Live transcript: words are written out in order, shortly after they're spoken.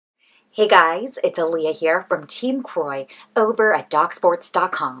Hey guys, it's Aaliyah here from Team Croy over at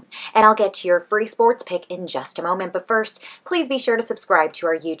DocSports.com, and I'll get to your free sports pick in just a moment. But first, please be sure to subscribe to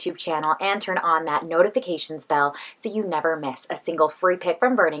our YouTube channel and turn on that notifications bell so you never miss a single free pick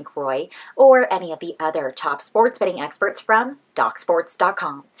from Vernon, Croy, or any of the other top sports betting experts from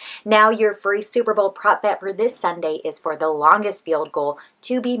DocSports.com. Now, your free Super Bowl prop bet for this Sunday is for the longest field goal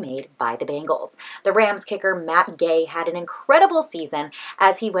to be made by the Bengals. The Rams kicker Matt Gay had an incredible season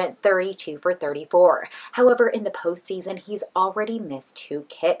as he went 32 for 34. However, in the postseason, he's already missed 2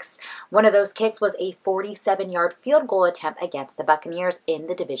 kicks. One of those kicks was a 47-yard field goal attempt against the Buccaneers in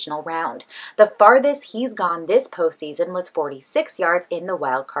the divisional round. The farthest he's gone this postseason was 46 yards in the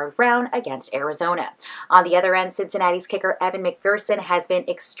wild card round against Arizona. On the other end, Cincinnati's kicker Evan McPherson has been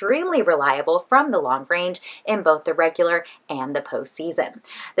extremely reliable from the long range in both the regular and the postseason.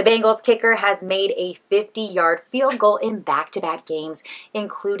 The Bengals kicker has made a 50-yard field goal in back-to-back games,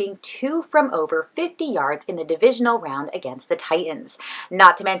 including 2 from over 50 yards in the divisional round against the Titans.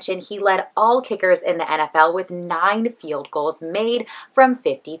 Not to mention, he led all kickers in the NFL with 9 field goals made from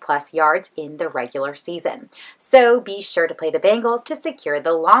 50-plus yards in the regular season. So be sure to play the Bengals to secure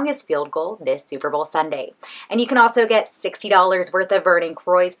the longest field goal this Super Bowl Sunday. And you can also get $60 worth of Vernon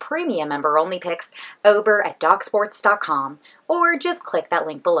Croy's premium member-only picks over at DocSports.com, or just click that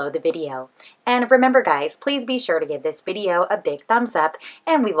link below the video. And remember guys, please be sure to give this video a big thumbs up,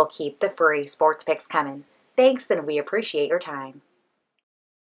 and we will keep the free sports picks coming. Thanks, and we appreciate your time.